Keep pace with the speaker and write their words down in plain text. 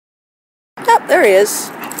Oh, there he is.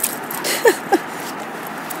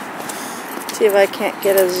 See if I can't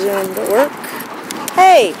get a zoom to work.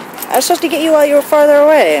 Hey! I was supposed to get you while you were farther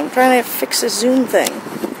away. I'm trying to fix this zoom thing.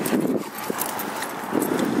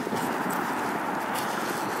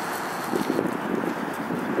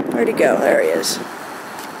 Where'd he go? There he is.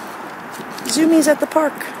 Zoomies at the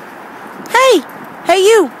park. Hey! Hey,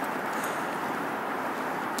 you!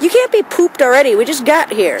 You can't be pooped already. We just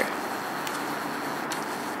got here.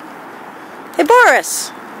 Hey,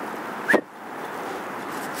 Boris!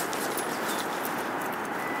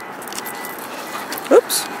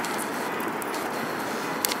 Oops.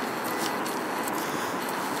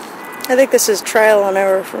 I think this is trial and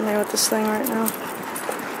error for me with this thing right now.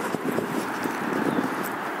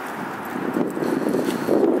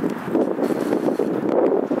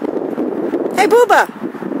 Hey, Booba!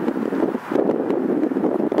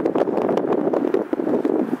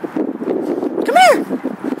 Come here!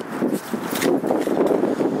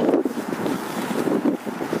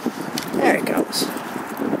 There he goes.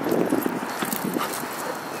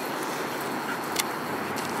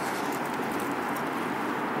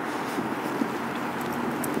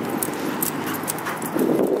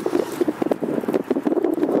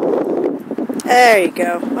 There you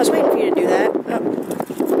go. I was waiting for you to do that. Oh.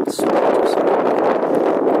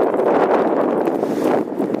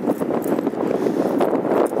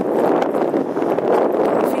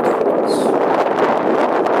 Off he goes.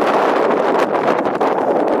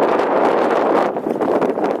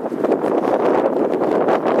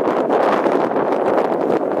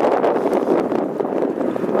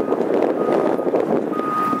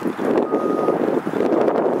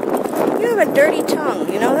 You have a dirty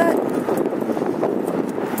tongue, you know that?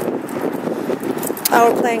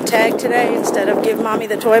 Oh, we're playing tag today instead of give mommy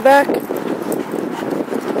the toy back?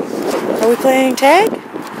 Are we playing tag?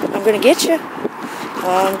 I'm gonna get you.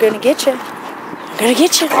 I'm gonna get you. I'm gonna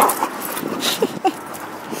get you.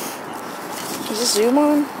 Is this zoom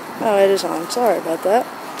on? Oh, it is on. Sorry about that.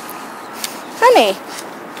 Honey,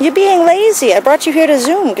 you're being lazy. I brought you here to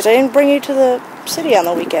zoom because I didn't bring you to the city on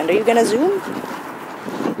the weekend. Are you gonna zoom?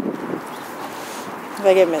 If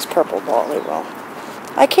I give him his purple ball, he will.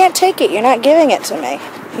 I can't take it. You're not giving it to me.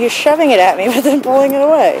 You're shoving it at me, but then pulling it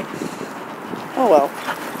away. Oh well.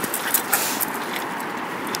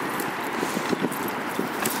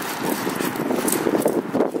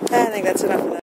 I think that's enough of that.